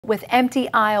With empty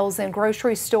aisles in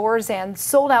grocery stores and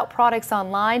sold out products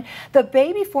online, the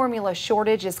baby formula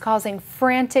shortage is causing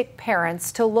frantic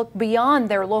parents to look beyond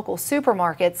their local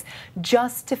supermarkets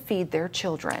just to feed their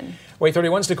children. WAAY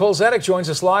 31's Nicole Zedek joins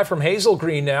us live from Hazel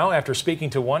Green now after speaking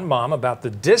to one mom about the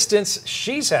distance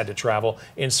she's had to travel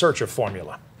in search of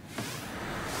formula.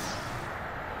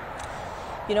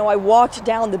 You know, I walked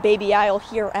down the baby aisle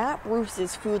here at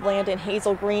Bruce's Foodland in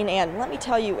Hazel Green, and let me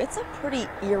tell you, it's a pretty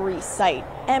eerie sight.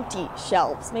 Empty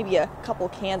shelves, maybe a couple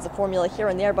cans of formula here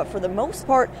and there, but for the most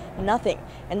part, nothing.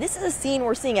 And this is a scene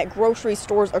we're seeing at grocery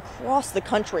stores across the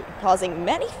country, causing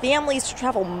many families to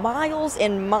travel miles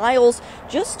and miles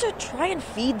just to try and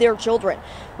feed their children.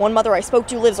 One mother I spoke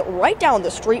to lives right down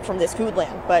the street from this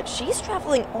Foodland, but she's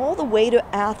traveling all the way to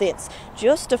Athens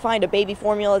just to find a baby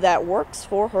formula that works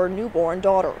for her newborn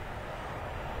daughter.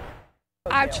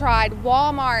 I've tried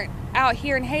Walmart out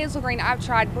here in Hazel Green. I've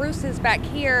tried Bruce's back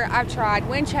here. I've tried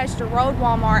Winchester Road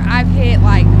Walmart. I've hit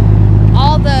like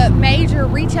all the major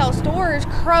retail stores,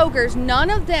 Kroger's. None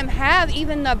of them have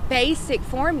even the basic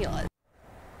formulas.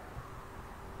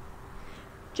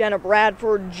 Jenna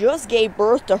Bradford just gave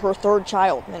birth to her third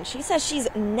child, and she says she's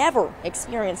never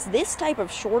experienced this type of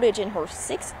shortage in her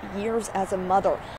 6 years as a mother.